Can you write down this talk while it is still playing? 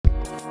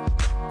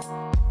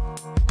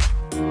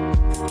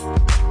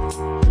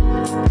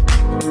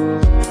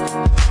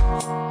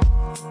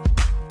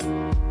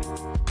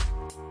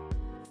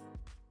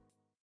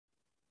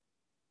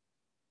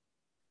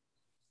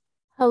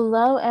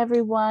Hello,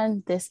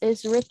 everyone. This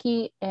is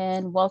Ricky,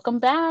 and welcome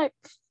back.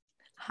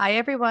 Hi,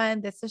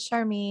 everyone. This is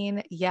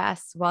Charmene.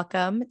 Yes,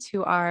 welcome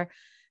to our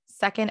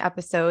second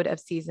episode of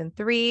season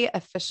 3.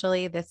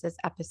 Officially, this is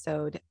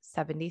episode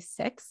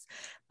 76.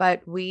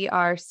 But we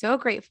are so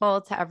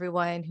grateful to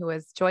everyone who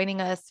is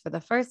joining us for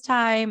the first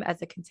time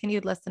as a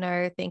continued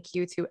listener. Thank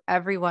you to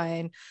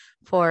everyone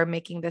for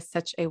making this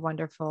such a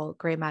wonderful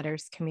Gray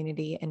Matters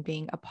community and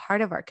being a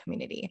part of our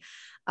community.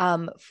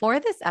 For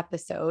this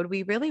episode,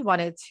 we really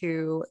wanted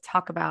to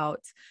talk about,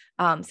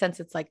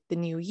 since it's like the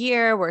new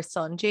year, we're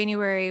still in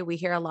January, we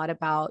hear a lot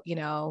about,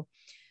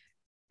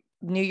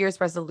 New Year's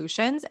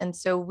resolutions. And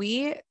so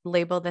we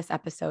label this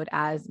episode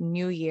as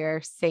New Year,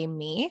 Same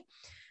Me,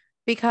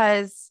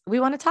 because we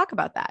want to talk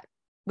about that.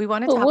 We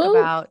want to talk Woo.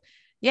 about,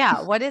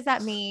 what does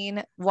that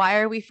mean?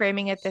 Why are we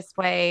framing it this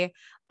way?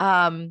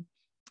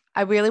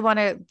 I really want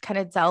to kind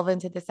of delve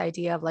into this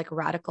idea of like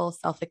radical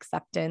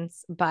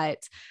self-acceptance, but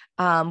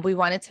we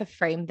wanted to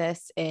frame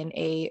this in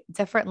a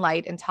different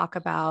light and talk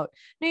about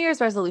New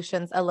Year's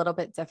resolutions a little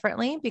bit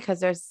differently because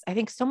there's, I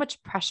think, so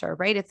much pressure,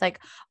 right? It's like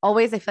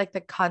always, I feel like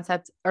the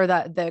concept or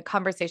the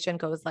conversation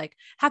goes like,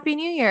 Happy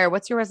New Year,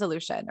 what's your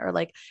resolution? Or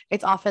like,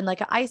 it's often like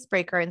an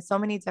icebreaker in so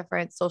many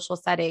different social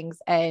settings.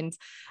 And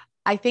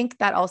I think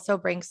that also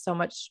brings so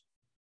much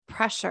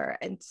pressure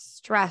and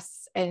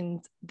stress, and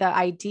the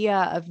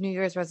idea of New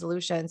Year's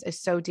resolutions is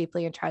so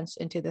deeply entrenched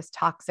into this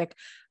toxic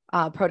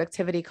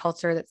productivity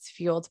culture that's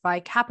fueled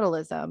by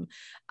capitalism,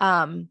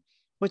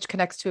 which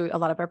connects to a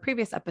lot of our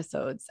previous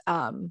episodes.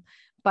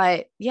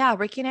 But yeah,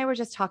 Ricky and I were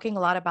just talking a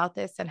lot about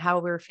this and how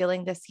we were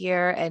feeling this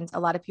year. And a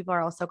lot of people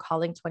are also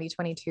calling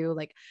 2022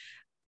 like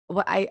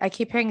what I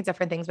keep hearing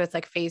different things, but it's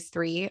like phase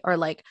 3 or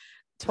like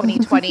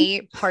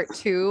 2020 part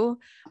 2,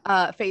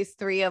 phase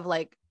 3 of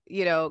like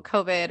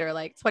COVID, or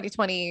like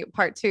 2020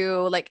 part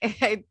 2, like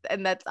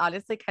and that's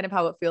honestly kind of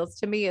how it feels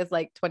to me, is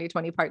like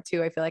 2020 part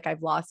 2. I feel like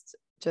I've lost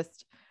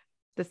just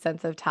the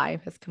sense of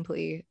time has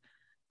completely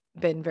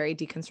been very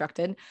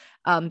deconstructed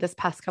this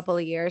past couple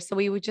of years. So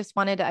we would just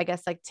wanted to, I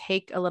guess, like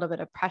take a little bit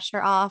of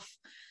pressure off,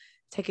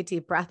 take a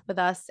deep breath with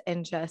us,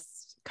 and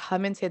just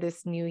come into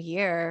this new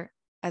year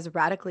as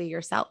radically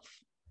yourself.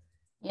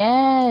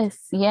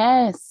 Yes,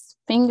 yes.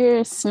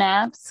 Fingers,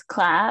 snaps,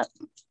 clap,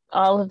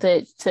 all of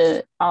it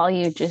to all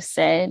you just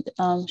said,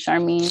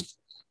 Charmene.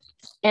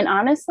 And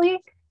honestly,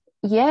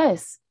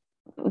 yes,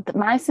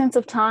 my sense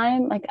of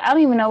time, like I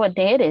don't even know what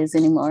day it is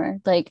anymore.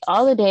 Like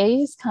all the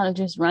days kind of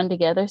just run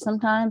together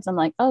sometimes. I'm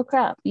like, oh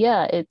crap,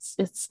 yeah, it's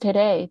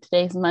today.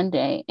 Today's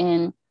Monday.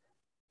 And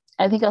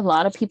I think a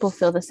lot of people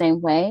feel the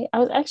same way. I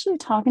was actually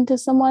talking to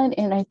someone,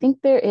 and I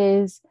think there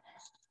is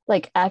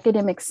like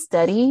academic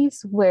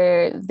studies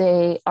where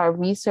they are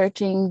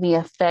researching the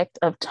effect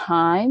of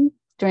time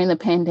during the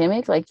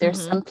pandemic. Like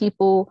there's some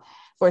people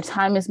where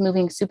time is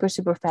moving super,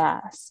 super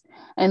fast.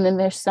 And then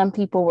there's some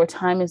people where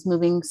time is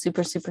moving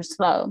super, super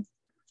slow.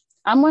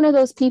 I'm one of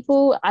those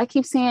people. I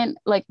keep saying,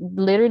 like,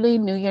 literally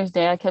New Year's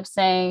Day, I kept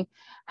saying,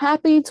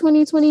 Happy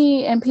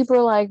 2020. And people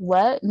are like,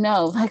 what?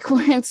 No, like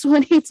we're in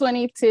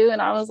 2022.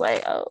 And I was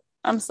like, oh,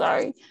 I'm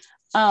sorry.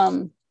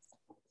 And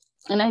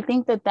I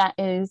think that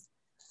is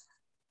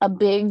a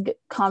big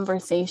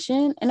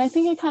conversation, and I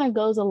think it kind of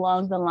goes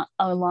along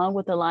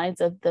with the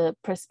lines of the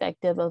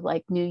perspective of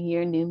like new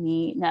year, new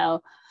me. Now,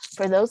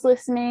 for those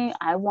listening,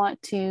 I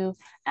want to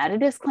add a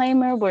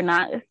disclaimer: we're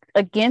not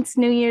against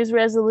New Year's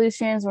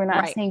resolutions. We're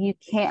not saying you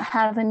can't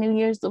have a New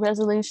Year's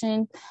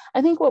resolution.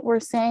 I think what we're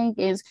saying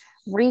is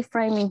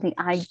reframing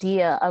the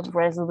idea of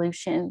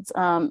resolutions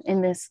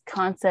in this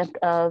concept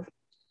of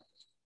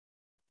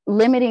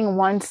limiting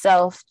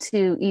oneself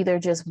to either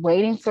just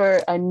waiting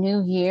for a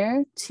new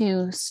year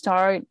to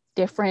start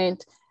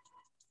different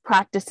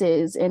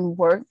practices and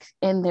work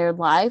in their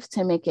life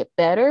to make it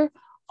better,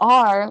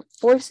 or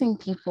forcing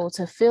people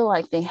to feel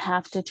like they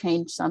have to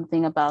change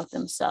something about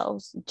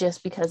themselves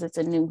just because it's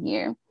a new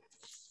year.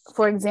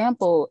 For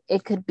example,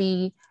 it could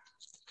be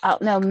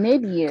out now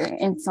mid-year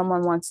and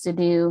someone wants to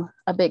do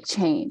a big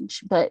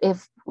change, but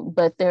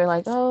they're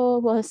like, oh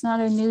well, it's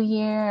not a new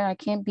year, I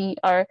can't be,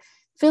 or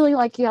feeling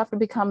like you have to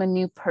become a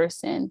new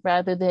person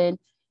rather than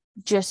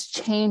just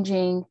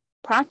changing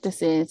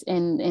practices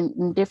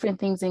and different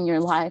things in your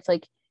life.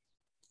 Like,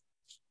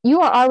 you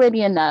are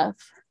already enough.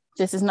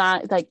 This is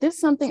not like, this is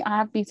something I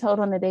have to be told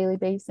on a daily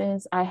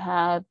basis. I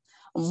have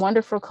a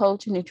wonderful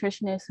coach and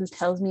nutritionist who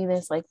tells me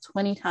this like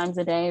 20 times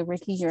a day: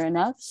 Ricky, you're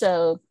enough.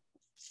 So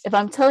if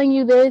I'm telling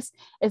you this,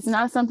 it's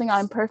not something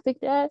I'm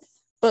perfect at,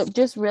 but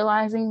just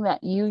realizing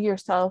that you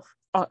yourself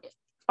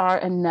are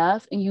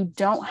enough, and you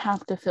don't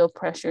have to feel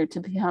pressure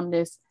to become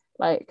this,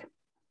 like,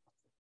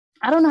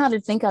 I don't know how to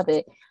think of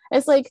it.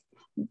 It's like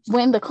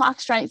when the clock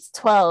strikes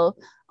 12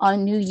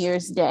 on New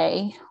Year's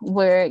Day,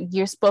 where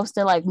you're supposed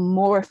to like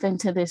morph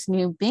into this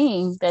new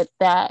being,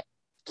 that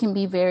can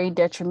be very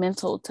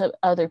detrimental to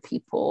other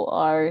people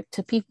or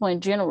to people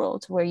in general,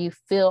 to where you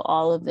feel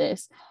all of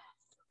this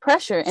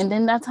pressure. And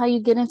then that's how you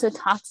get into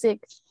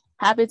toxic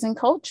habits and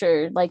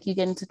culture. Like you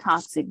get into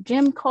toxic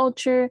gym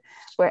culture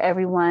where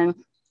everyone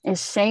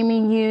is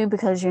shaming you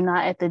because you're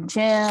not at the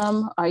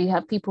gym, or you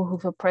have people who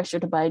feel pressure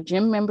to buy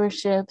gym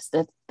memberships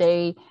that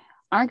they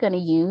aren't going to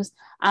use.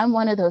 I'm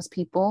one of those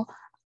people.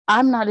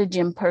 I'm not a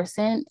gym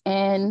person,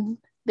 and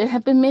there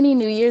have been many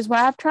New Years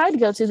where I've tried to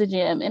go to the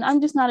gym and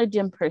I'm just not a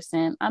gym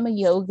person. I'm a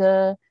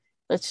yoga,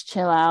 let's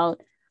chill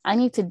out. I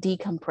need to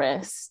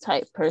decompress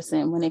type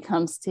person when it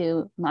comes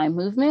to my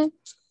movement,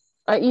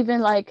 or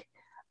even like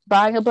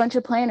buying a bunch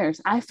of planners.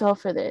 I fell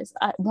for this.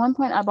 At one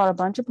point, I bought a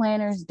bunch of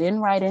planners,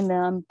 didn't write in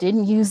them,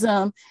 didn't use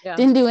them,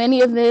 didn't do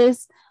any of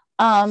this.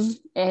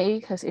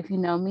 Because if you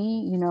know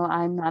me, you know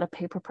I'm not a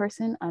paper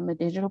person. I'm a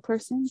digital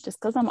person, just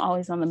because I'm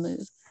always on the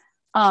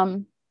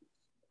move.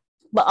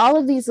 But all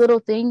of these little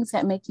things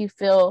that make you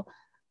feel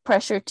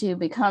pressure to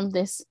become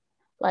this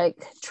like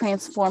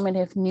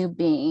transformative new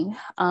being.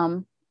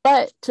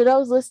 But to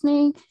those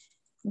listening,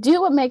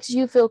 do what makes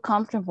you feel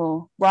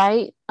comfortable,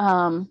 right?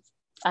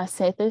 I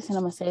said this and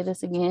I'm gonna say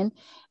this again.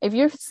 If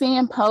you're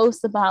seeing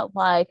posts about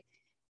like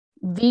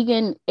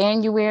vegan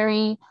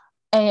annuary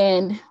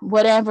and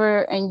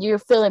whatever, and you're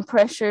feeling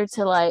pressure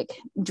to like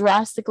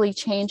drastically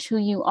change who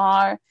you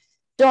are,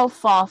 don't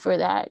fall for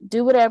that.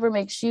 Do whatever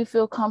makes you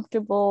feel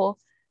comfortable.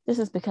 This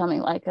is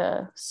becoming like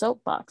a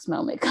soapbox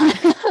moment.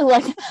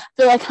 Like I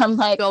feel like I'm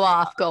like go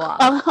off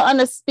on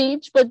a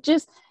speech, but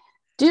just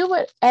do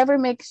whatever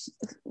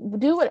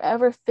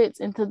fits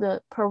into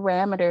the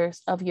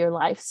parameters of your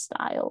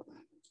lifestyle.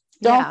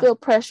 Don't feel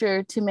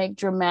pressure to make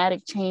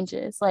dramatic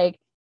changes. Like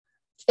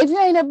if you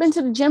ain't never been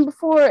to the gym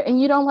before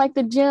and you don't like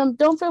the gym,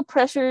 don't feel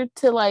pressure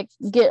to like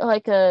get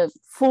like a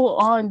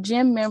full-on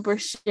gym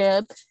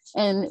membership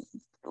and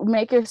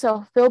make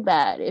yourself feel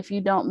bad if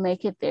you don't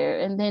make it there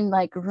and then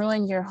like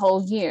ruin your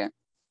whole year.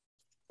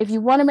 If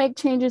you want to make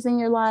changes in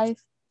your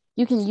life,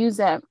 you can use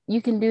that.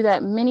 You can do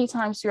that many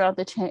times throughout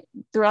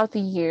the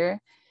year.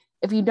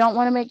 If you don't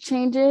want to make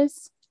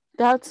changes,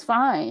 that's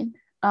fine.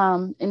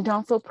 And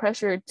don't feel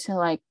pressured to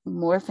like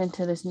morph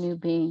into this new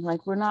being.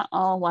 Like we're not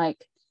all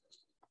like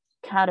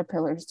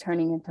caterpillars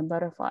turning into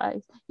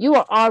butterflies. You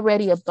are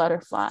already a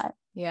butterfly.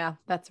 Yeah,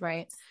 that's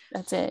right.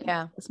 That's it.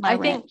 Yeah. That's my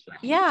rant.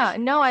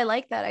 No, I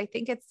like that. I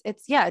think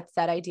it's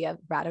that idea of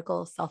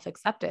radical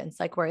self-acceptance,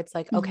 like where it's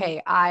like,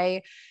 okay,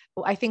 I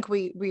think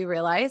we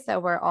realize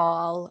that we're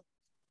all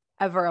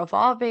ever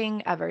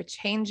evolving, ever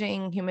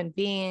changing human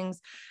beings.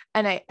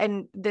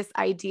 And this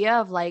idea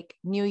of like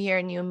new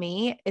year, new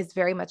me is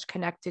very much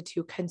connected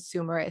to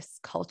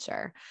consumerist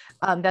culture.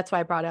 That's why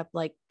I brought up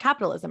like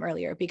capitalism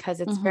earlier, because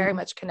it's very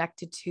much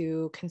connected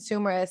to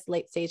consumerist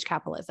late stage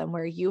capitalism,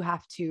 where you're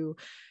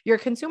a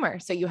consumer.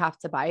 So you have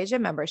to buy a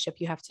gym membership.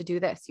 You have to do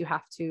this. You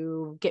have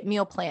to get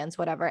meal plans,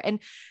 whatever. And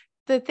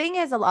the thing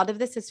is, a lot of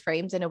this is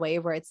framed in a way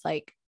where it's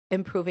like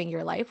improving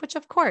your life, which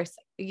of course,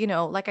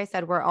 like I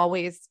said, we're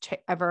always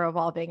ever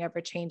evolving, ever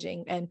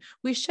changing, and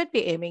we should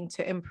be aiming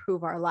to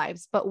improve our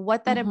lives. But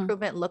what that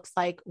improvement looks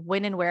like,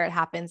 when and where it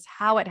happens,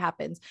 how it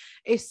happens,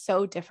 is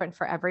so different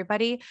for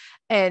everybody.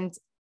 And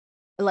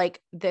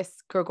like this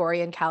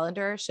Gregorian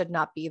calendar should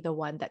not be the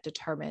one that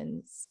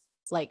determines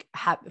like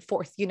a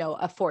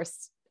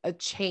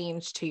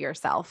change to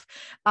yourself.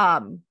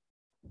 And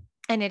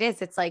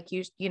it's like,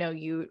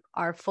 you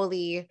are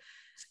fully,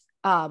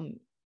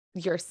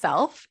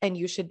 yourself, and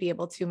you should be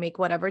able to make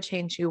whatever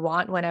change you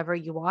want whenever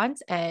you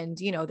want. And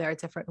there are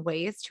different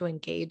ways to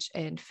engage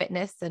in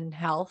fitness and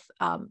health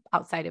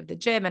outside of the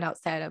gym and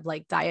outside of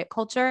like diet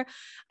culture.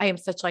 I am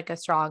such like a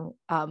strong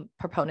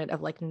proponent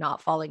of like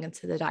not falling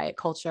into the diet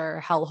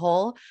culture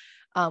hellhole,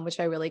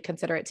 which I really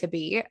consider it to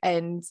be.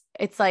 And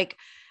it's like,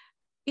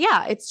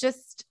 it's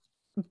just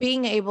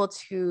being able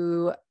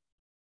to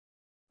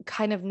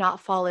kind of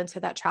not fall into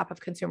that trap of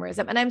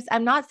consumerism. And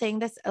I'm not saying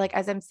this like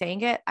as I'm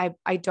saying it,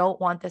 I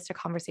don't want this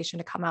conversation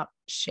to come out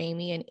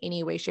shamey in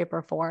any way, shape,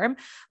 or form.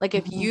 Like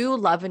if you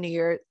love a new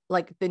year,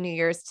 like the New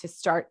Year's to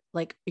start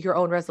like your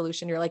own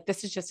resolution, you're like,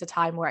 this is just a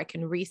time where I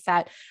can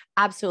reset.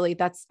 Absolutely.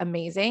 That's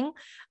amazing.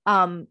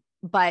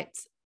 But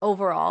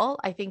overall,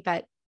 I think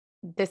that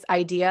this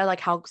idea, like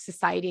how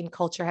society and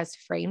culture has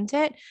framed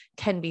it,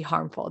 can be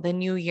harmful. The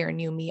new year,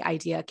 new me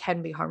idea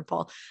can be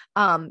harmful.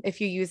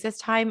 If you use this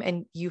time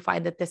and you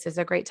find that this is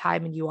a great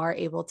time and you are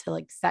able to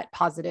like set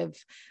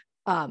positive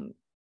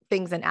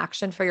things in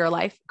action for your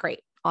life,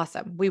 great.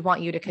 Awesome. We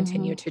want you to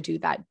continue to do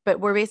that.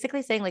 But we're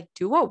basically saying like,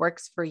 do what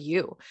works for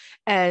you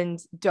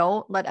and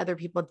don't let other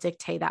people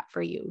dictate that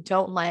for you.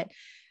 Don't let,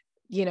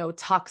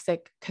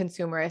 toxic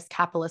consumerist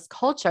capitalist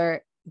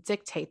culture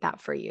dictate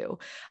that for you.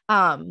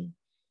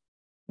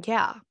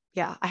 Yeah.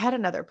 I had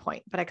another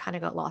point, but I kind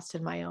of got lost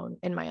in my own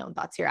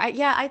thoughts here.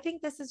 I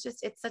think this is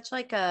just, it's such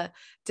like a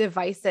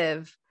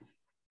divisive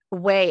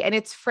way, and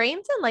it's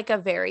framed in like a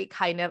very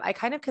I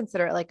kind of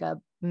consider it like a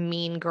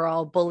mean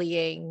girl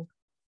bullying,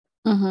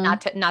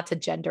 not to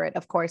gender it,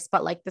 of course,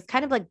 but like this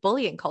kind of like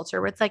bullying culture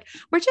where it's like,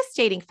 we're just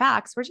stating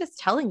facts. We're just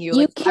telling you,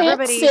 you like,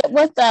 can't sit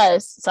with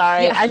us.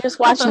 Sorry. Yeah. I just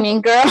watched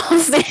Mean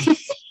Girls.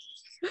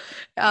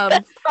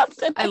 I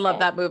love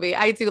that movie.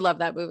 I do love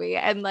that movie.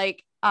 And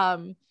like,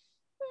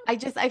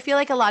 I feel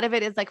like a lot of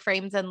it is like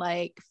framed in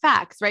like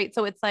facts, right?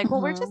 So it's like,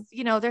 well, we're just,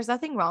 Mhm. there's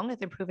nothing wrong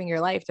with improving your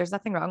life. There's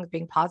nothing wrong with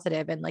being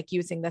positive and like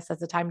using this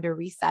as a time to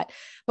reset.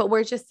 But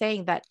we're just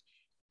saying that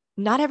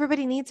not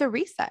everybody needs a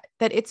reset,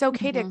 that it's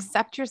okay to Mhm.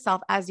 accept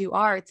yourself as you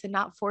are, to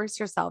not force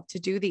yourself to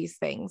do these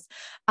things.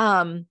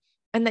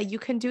 And that you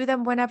can do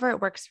them whenever it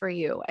works for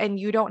you. And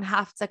you don't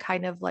have to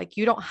kind of like,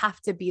 you don't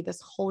have to be this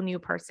whole new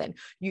person.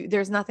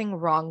 There's nothing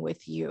wrong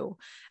with you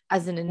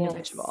as an Yes.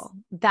 individual.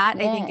 That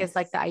I think is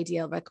like Yes. the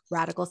idea of like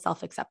radical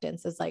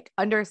self-acceptance, is like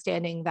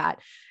understanding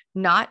that,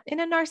 not in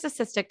a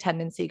narcissistic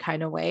tendency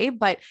kind of way,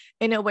 but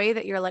in a way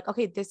that you're like,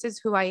 okay, this is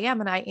who I am.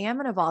 And I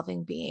am an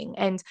evolving being.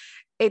 And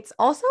it's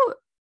also,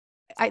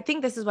 I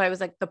think this is what I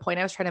was like, the point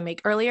I was trying to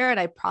make earlier, and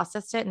I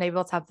processed it and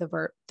able to have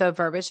the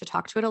verbiage to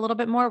talk to it a little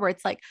bit more, where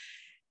it's like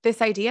this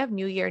idea of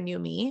new year, new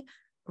me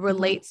Mhm.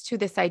 relates to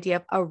this idea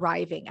of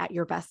arriving at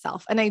your best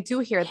self. And I do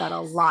hear that a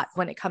lot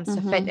when it comes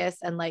to Mhm. fitness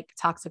and like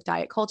toxic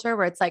diet culture,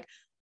 where it's like,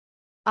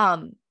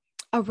 um,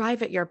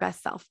 arrive at your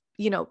best self,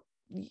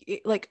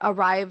 like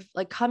arrive,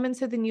 like come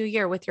into the new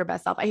year with your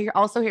best self.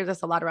 Also hear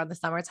this a lot around the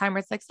summertime, where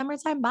it's like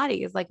summertime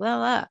body is like, blah,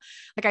 blah.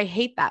 Like, I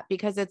hate that,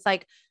 because it's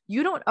like,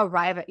 you don't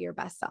arrive at your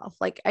best self.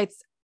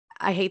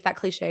 I hate that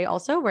cliche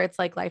also, where it's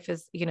like life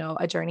is,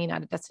 a journey,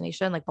 not a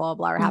destination, like blah,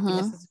 blah, blah, or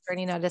happiness Mhm. is a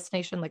journey, not a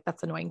destination. Like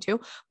that's annoying too.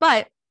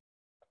 But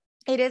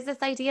it is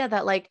this idea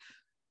that like,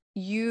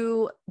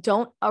 you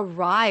don't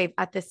arrive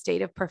at this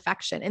state of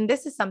perfection. And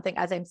this is something,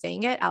 as I'm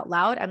saying it out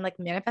loud, I'm like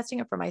manifesting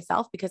it for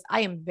myself, because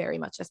I am very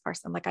much this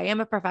person. Like I am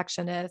a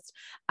perfectionist.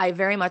 I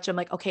very much am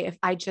like, okay, if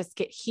I just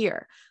get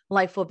here,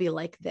 life will be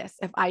like this.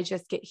 If I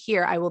just get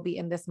here, I will be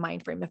in this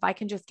mind frame. If I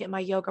can just get my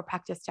yoga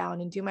practice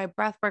down and do my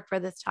breath work for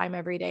this time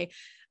every day,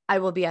 I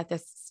will be at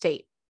this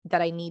state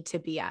that I need to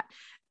be at.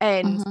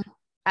 And Mhm.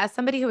 as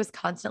somebody who is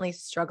constantly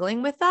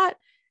struggling with that,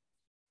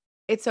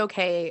 it's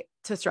okay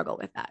to struggle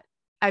with that.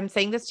 I'm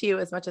saying this to you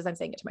as much as I'm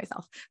saying it to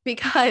myself,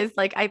 because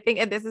like, I think,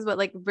 and this is what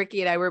like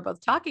Ricky and I were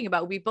both talking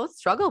about, we both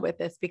struggle with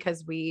this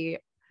because we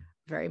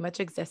very much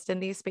exist in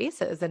these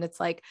spaces. And it's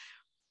like,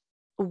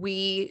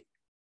 you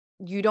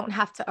don't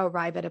have to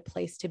arrive at a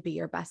place to be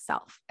your best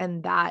self.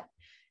 And that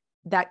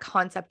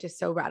concept is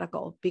so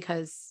radical,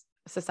 because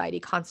society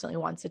constantly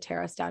wants to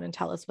tear us down and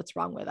tell us what's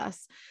wrong with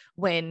us,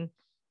 when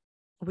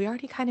we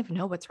already kind of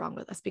know what's wrong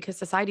with us, because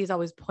society is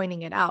always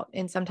pointing it out.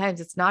 And sometimes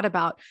it's not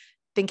about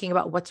thinking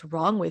about what's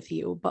wrong with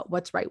you, but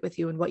what's right with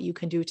you and what you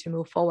can do to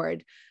move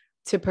forward,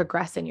 to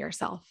progress in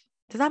yourself.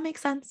 Does that make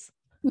sense?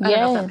 I don't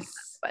know if that makes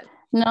sense, Yes. but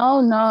No,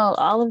 no,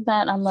 all of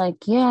that. I'm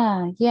like,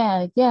 yeah,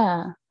 yeah,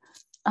 yeah.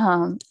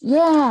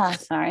 Yeah.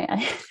 Sorry.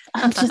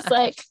 I'm just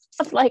like,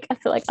 I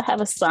feel like I have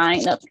a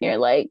sign up here,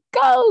 like,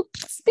 go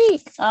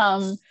speak.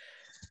 Um,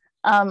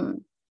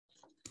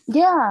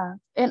 yeah.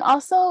 And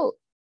also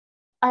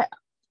I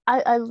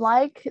I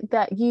like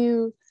that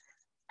you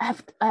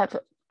have I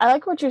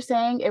like what you're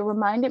saying. It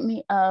reminded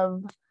me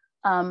of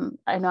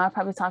I know I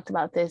probably talked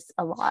about this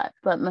a lot,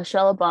 but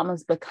Michelle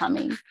Obama's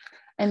Becoming,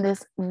 and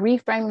this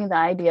reframing the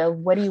idea of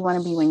what do you want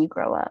to be when you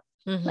grow up?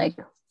 mm-hmm. Like,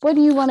 what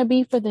do you want to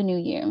be for the new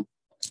year?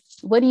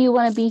 What do you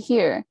want to be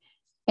here?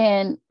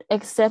 And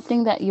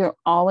accepting that you're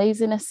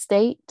always in a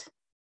state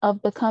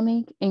of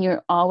becoming and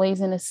you're always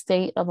in a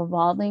state of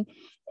evolving.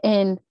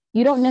 And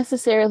you don't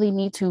necessarily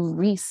need to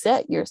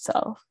reset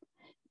yourself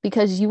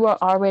because you are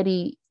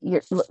already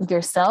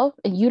yourself,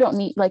 and you don't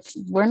need, like,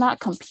 we're not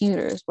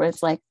computers where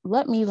it's like,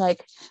 let me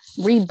like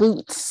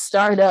reboot,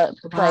 start up,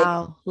 like,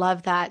 Wow.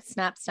 Love that.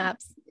 Snap,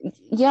 snaps.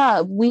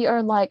 yeah, we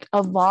are like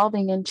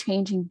evolving and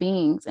changing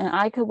beings. And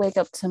I could wake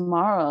up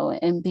tomorrow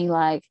and be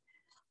like,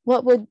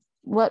 what would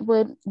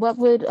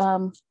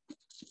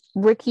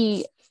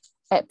Ricky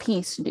at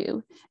peace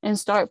do, and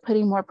start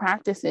putting more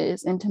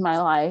practices into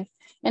my life.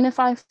 And if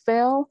I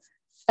fail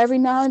every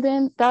now and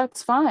then,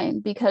 that's fine,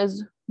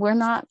 because we're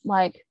not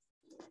like,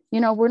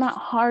 we're not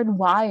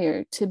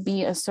hardwired to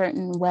be a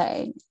certain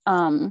way.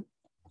 And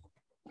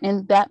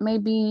that may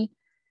be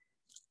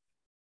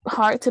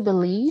hard to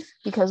believe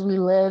because we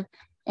live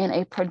in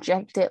a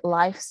projected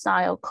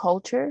lifestyle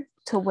culture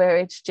to where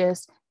it's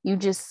just, you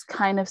just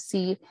kind of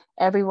see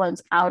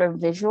everyone's outer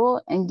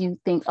visual and you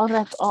think, oh,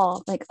 that's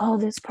all. Like, oh,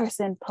 this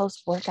person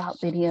posts workout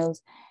videos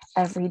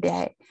every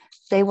day.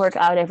 They work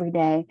out every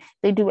day.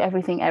 They do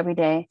everything every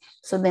day.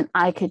 So then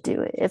I could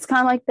do it. It's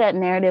kind of like that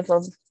narrative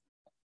of,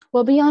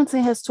 well,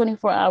 Beyonce has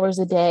 24 hours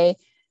a day.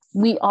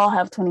 We all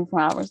have 24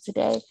 hours a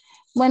day.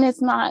 When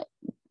it's not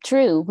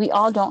true. We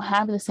all don't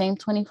have the same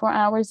 24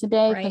 hours a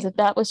day, because Right. if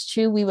that was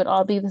true, we would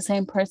all be the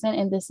same person.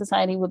 And this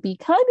society would be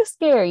kind of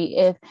scary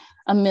if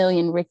a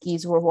million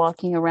Rickies were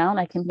walking around.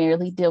 I can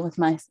barely deal with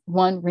my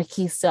one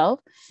Ricky self.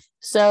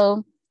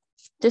 So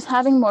just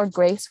having more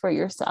grace for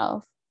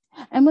yourself.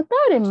 And with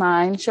that in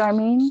mind,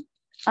 Charmaine,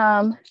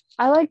 I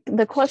like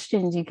the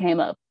questions you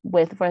came up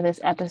with for this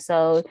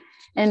episode,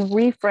 and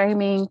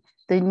reframing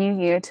the new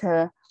year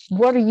to,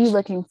 what are you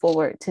looking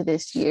forward to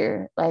this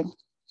year? Like,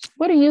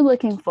 what are you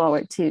looking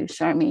forward to,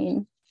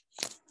 Charmaine?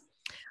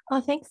 Oh,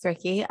 thanks,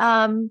 Ricky.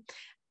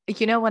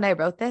 when I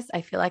wrote this,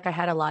 I feel like I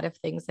had a lot of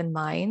things in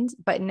mind,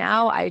 but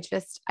now I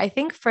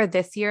think for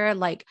this year,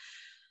 like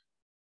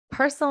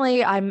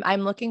personally,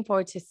 I'm looking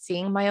forward to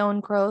seeing my own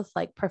growth,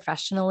 like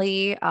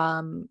professionally.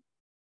 I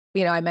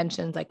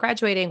mentioned like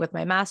graduating with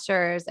my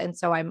master's. And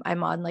so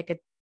I'm on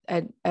like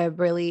a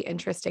really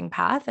interesting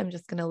path. I'm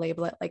just going to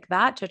label it like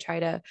that to try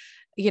to,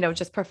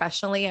 just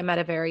professionally, I'm at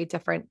a very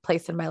different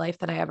place in my life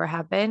than I ever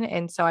have been.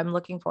 And so I'm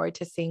looking forward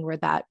to seeing where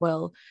that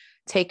will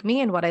take me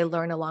and what I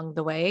learn along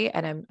the way.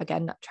 And I'm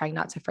again trying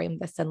not to frame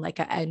this in like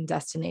an end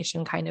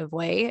destination kind of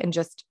way, and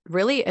just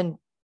really and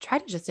try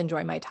to just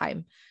enjoy my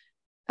time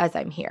as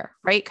I'm here,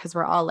 right? Because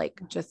we're all like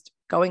just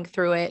going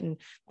through it, and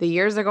the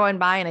years are going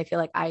by, and I feel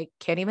like I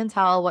can't even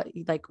tell what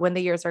like when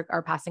the years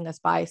are passing us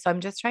by. So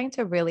I'm just trying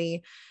to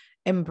really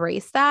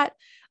embrace that.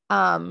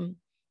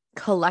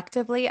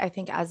 Collectively, I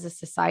think as a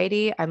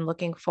society, I'm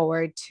looking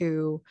forward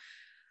to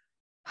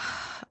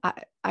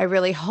I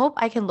really hope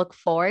I can look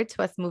forward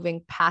to us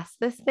moving past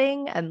this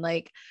thing and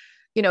like,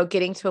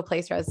 getting to a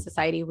place where as a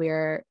society,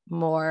 we're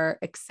more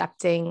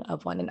accepting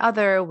of one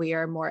another. We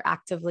are more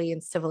actively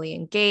and civilly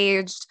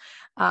engaged.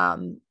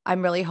 I'm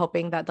really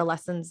hoping that the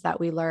lessons that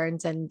we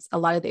learned and a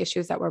lot of the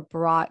issues that were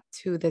brought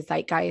to the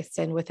zeitgeist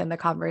and within the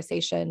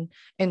conversation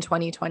in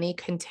 2020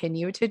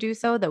 continue to do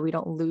so, that we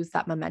don't lose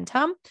that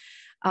momentum.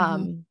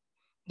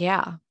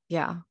 Yeah.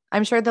 Yeah.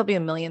 I'm sure there'll be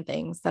a million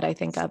things that I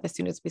think of as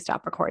soon as we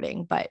stop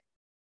recording, but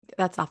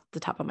that's off the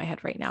top of my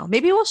head right now.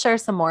 Maybe we'll share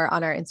some more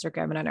on our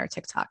Instagram and on our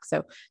TikTok.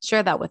 So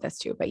share that with us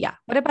too. But yeah,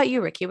 what about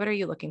you, Ricky? What are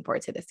you looking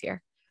forward to this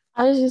year?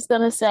 I was just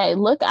going to say,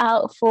 look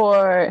out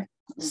for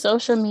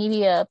social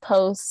media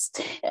posts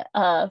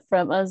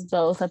from us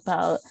both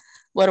about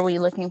what are we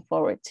looking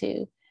forward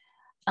to.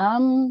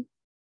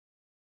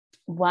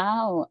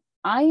 Wow.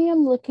 I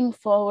am looking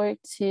forward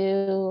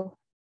to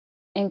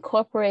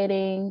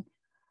incorporating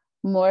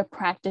more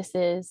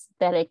practices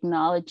that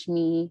acknowledge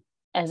me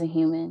as a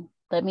human.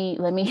 Let me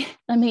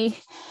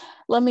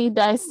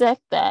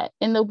dissect that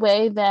in the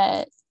way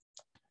that,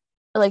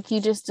 like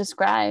you just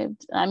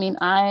described. I mean,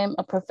 I'm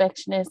a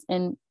perfectionist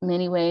in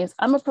many ways.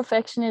 I'm a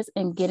perfectionist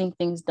in getting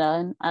things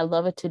done. I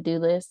love a to-do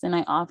list, and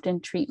I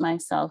often treat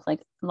myself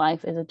like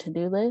life is a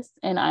to-do list.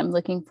 And I'm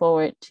looking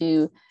forward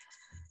to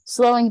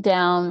slowing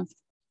down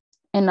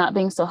and not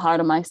being so hard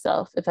on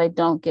myself if I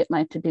don't get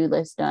my to-do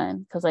list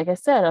done. Because like I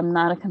said, I'm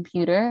not a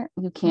computer.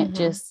 You can't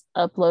just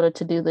upload a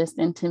to-do list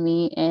into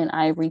me and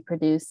I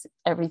reproduce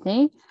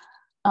everything.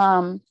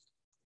 I'm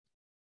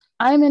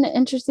in an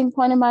interesting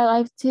point in my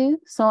life too.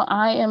 So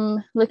I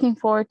am looking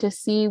forward to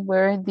see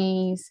where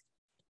these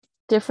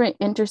different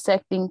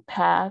intersecting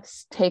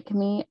paths take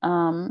me,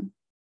 and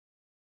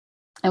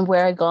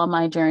where I go on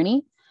my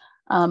journey,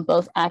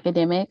 both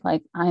academic,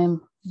 like I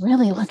am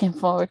really looking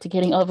forward to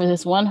getting over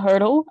this one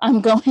hurdle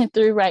I'm going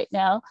through right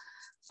now,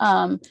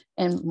 and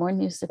more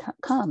news to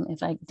come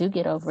if I do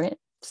get over it.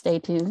 Stay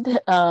tuned.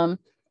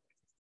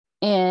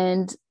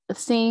 And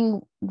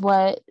seeing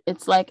what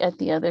it's like at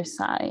the other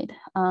side,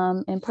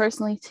 and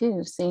personally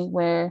too, seeing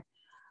where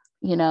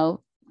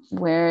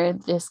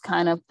this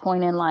kind of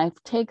point in life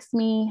takes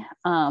me.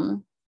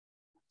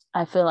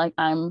 I feel like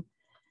I'm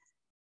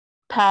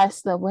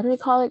past the, what do they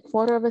call it,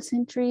 quarter of a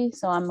century.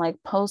 So I'm like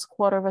post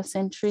quarter of a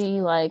century,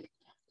 like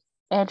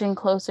edging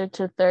closer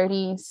to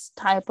 30s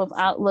type of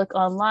outlook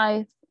on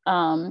life.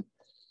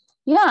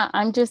 Yeah,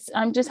 I'm just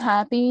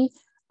happy.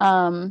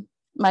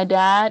 My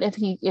dad,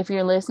 if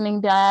you're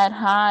listening, Dad,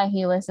 hi,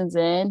 he listens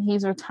in.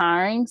 He's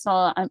retiring, so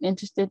I'm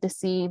interested to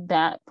see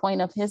that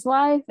point of his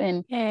life.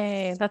 And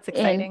hey, that's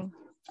exciting. And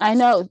I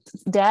know,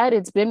 Dad,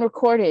 it's been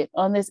recorded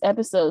on this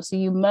episode, so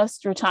you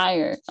must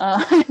retire.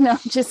 No, I'm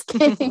just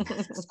kidding.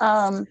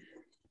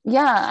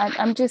 Yeah,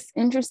 I'm just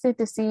interested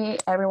to see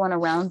everyone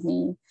around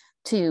me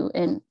too,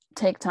 and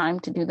take time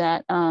to do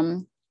that.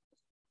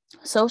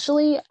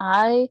 Socially,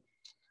 I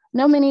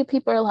know many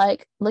people are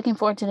like looking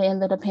forward to the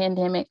end of the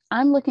pandemic.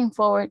 I'm looking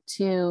forward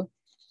to,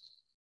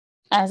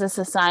 as a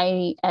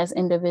society, as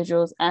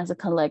individuals, as a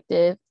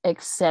collective,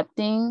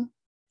 accepting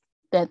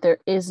that there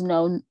is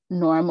no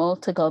normal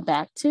to go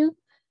back to,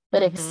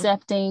 but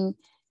accepting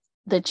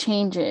the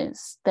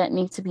changes that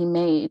need to be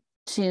made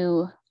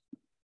to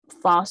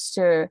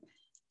foster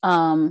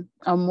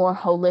a more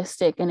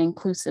holistic and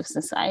inclusive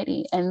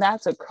society. And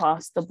that's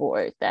across the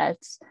board.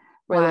 That's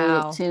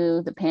related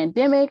to the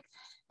pandemic.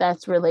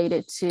 That's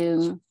related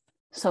to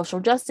social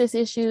justice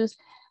issues.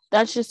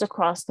 That's just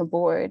across the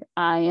board.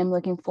 I am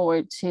looking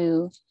forward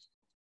to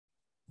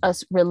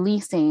us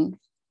releasing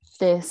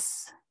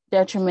this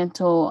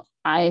detrimental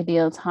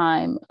ideal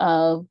time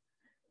of,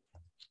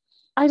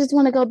 I just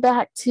want to go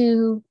back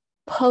to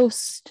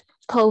post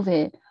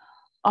COVID,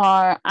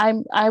 or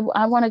I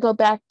want to go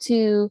back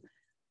to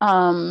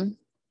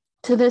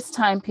this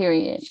time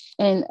period,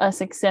 and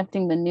us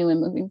accepting the new and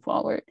moving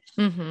forward.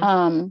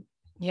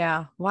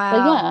 Yeah.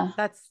 Wow.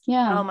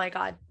 Yeah. Oh my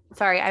God.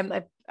 Sorry.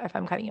 If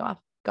I'm cutting you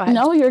off, go ahead.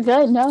 No, you're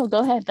good. No,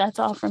 go ahead. That's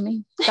all from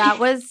me. That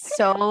was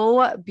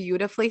so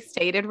beautifully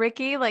stated,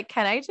 Ricky. Like,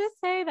 can I just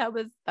say that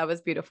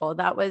was beautiful.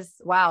 That was,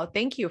 wow.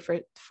 Thank you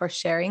for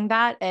sharing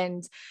that.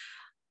 And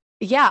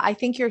Yeah, I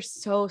think you're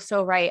so,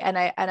 so right. And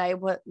I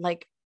would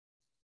like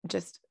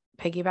just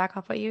piggyback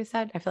off what you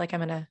said. I feel like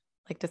I'm in a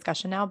like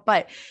discussion now,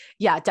 but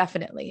yeah,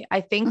 definitely.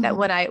 I think that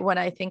Mhm. when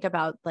I think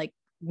about like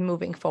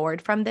moving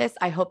forward from this,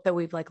 I hope that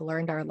we've like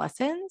learned our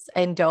lessons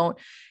and I don't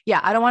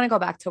want to go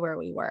back to where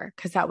we were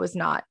because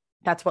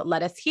that's what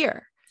led us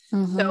here. So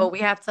Mhm. we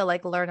have to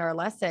like learn our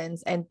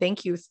lessons. And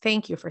thank you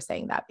for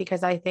saying that,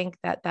 because I think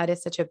that that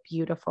is such a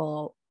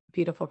beautiful,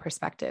 beautiful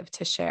perspective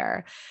to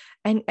share.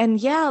 And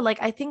yeah,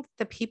 like I think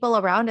the people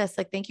around us,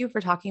 like thank you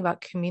for talking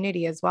about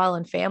community as well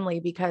and family,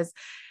 because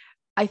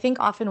I think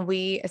often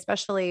we,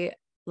 especially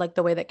like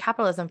the way that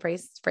capitalism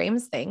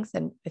frames things,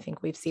 and I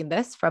think we've seen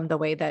this from the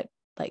way that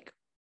like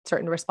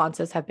certain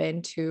responses have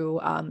been to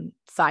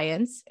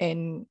science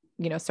in,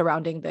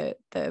 surrounding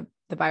the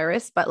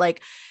virus, but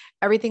like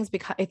everything's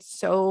become, it's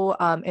so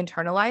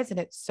internalized, and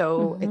it's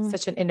Mhm.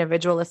 such an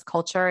individualist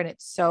culture, and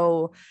it's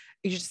so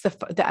you just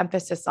the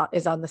emphasis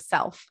is on the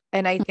self.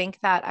 And I think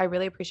that I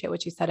really appreciate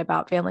what you said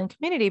about family and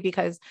community,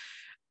 because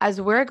as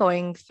we're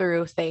going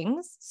through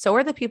things, so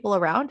are the people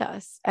around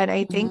us. And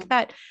I think Mhm.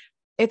 that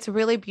it's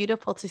really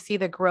beautiful to see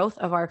the growth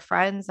of our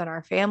friends and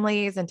our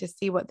families, and to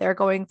see what they're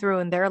going through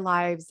in their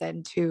lives,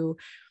 and to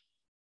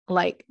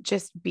like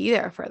just be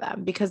there for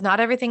them, because not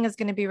everything is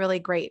going to be really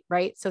great,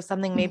 right? So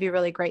something may Mhm. be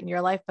really great in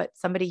your life, but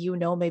somebody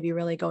may be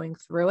really going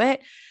through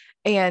it.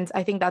 And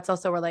I think that's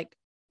also where like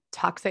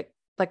toxic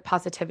like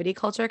positivity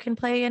culture can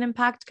play an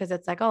impact, because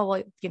it's like, oh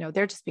well,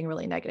 they're just being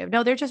really negative.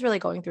 No, they're just really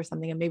going through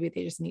something, and maybe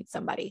they just need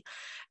somebody.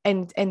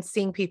 And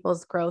seeing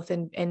people's growth,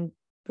 and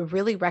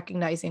really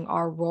recognizing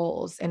our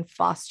roles and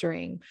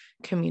fostering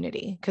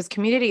community, because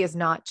community is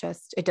not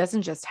just, it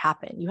doesn't just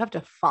happen. You have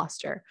to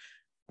foster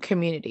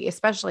community,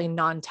 especially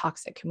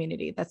non-toxic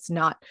community that's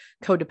not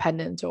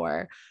codependent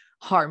or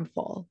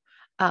harmful.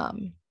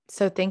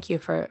 So thank you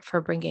for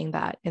bringing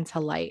that into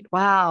light.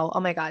 Wow.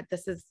 Oh my God,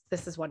 this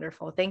is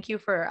wonderful. Thank you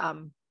for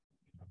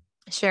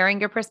sharing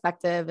your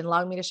perspective and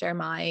allowing me to share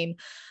mine.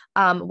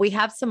 We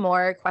have some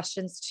more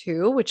questions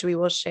too, which we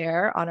will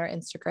share on our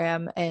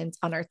Instagram and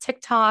on our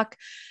TikTok.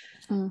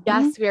 Mhm.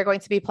 Yes, we are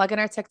going to be plugging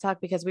our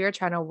TikTok, because we are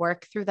trying to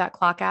work through that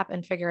clock app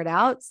and figure it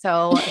out.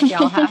 So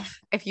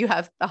if you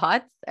have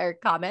thoughts or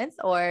comments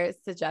or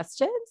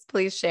suggestions,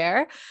 please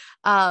share.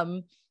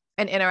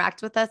 And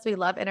interact with us. We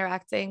love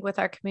interacting with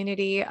our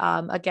community.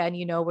 Again,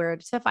 you know where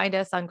to find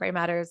us on Gray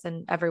Matters,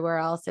 and everywhere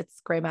else. It's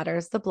Gray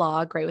Matters, the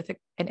blog, Gray with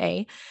an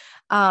A.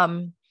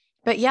 Um,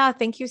 but yeah,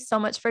 thank you so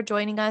much for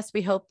joining us.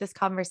 We hope this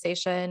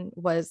conversation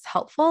was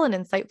helpful and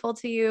insightful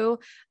to you.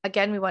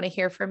 Again, we want to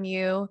hear from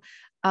you.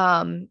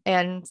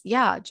 And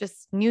yeah,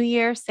 just new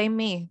year, same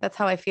me. That's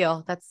how I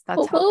feel. That's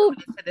Whoop, how I'm going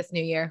whoop. into this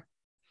new year.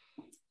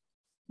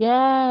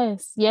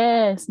 Yes,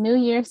 yes. New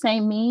year,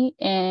 same me.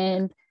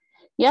 And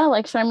yeah,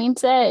 like Charmaine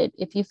said,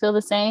 if you feel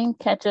the same,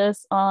 catch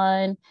us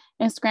on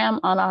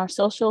Instagram on our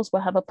socials.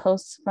 We'll have a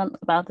post from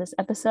about this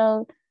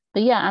episode.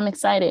 But yeah, I'm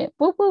excited.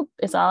 Whoop whoop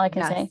is all I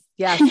can Yes. say.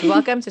 Yes.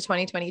 Welcome to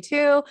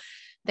 2022.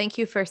 Thank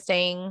you for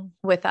staying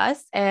with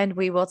us, and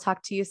we will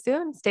talk to you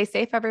soon. Stay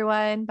safe,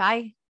 everyone.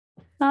 Bye.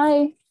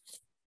 Bye.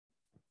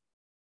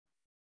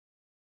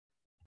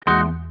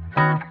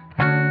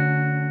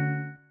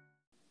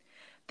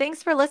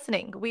 Thanks for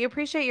listening. We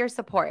appreciate your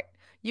support.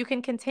 You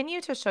can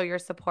continue to show your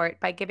support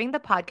by giving the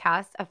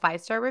podcast a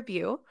 5-star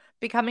review,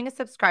 becoming a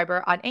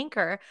subscriber on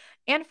Anchor,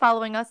 and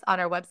following us on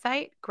our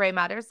website,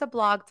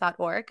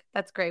 graymatterstheblog.org,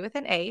 that's gray with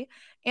an A,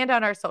 and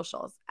on our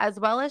socials, as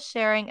well as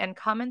sharing and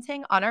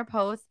commenting on our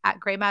posts at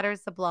Gray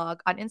Matters the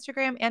Blog on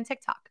Instagram and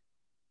TikTok.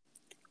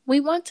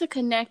 We want to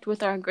connect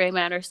with our Gray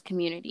Matters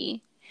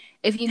community.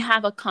 If you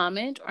have a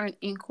comment or an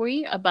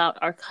inquiry about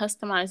our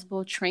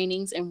customizable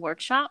trainings and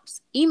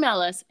workshops,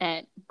 email us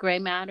at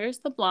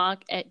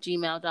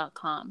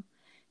graymatterstheblog@gmail.com.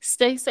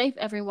 Stay safe,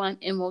 everyone,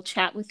 and we'll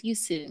chat with you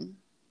soon.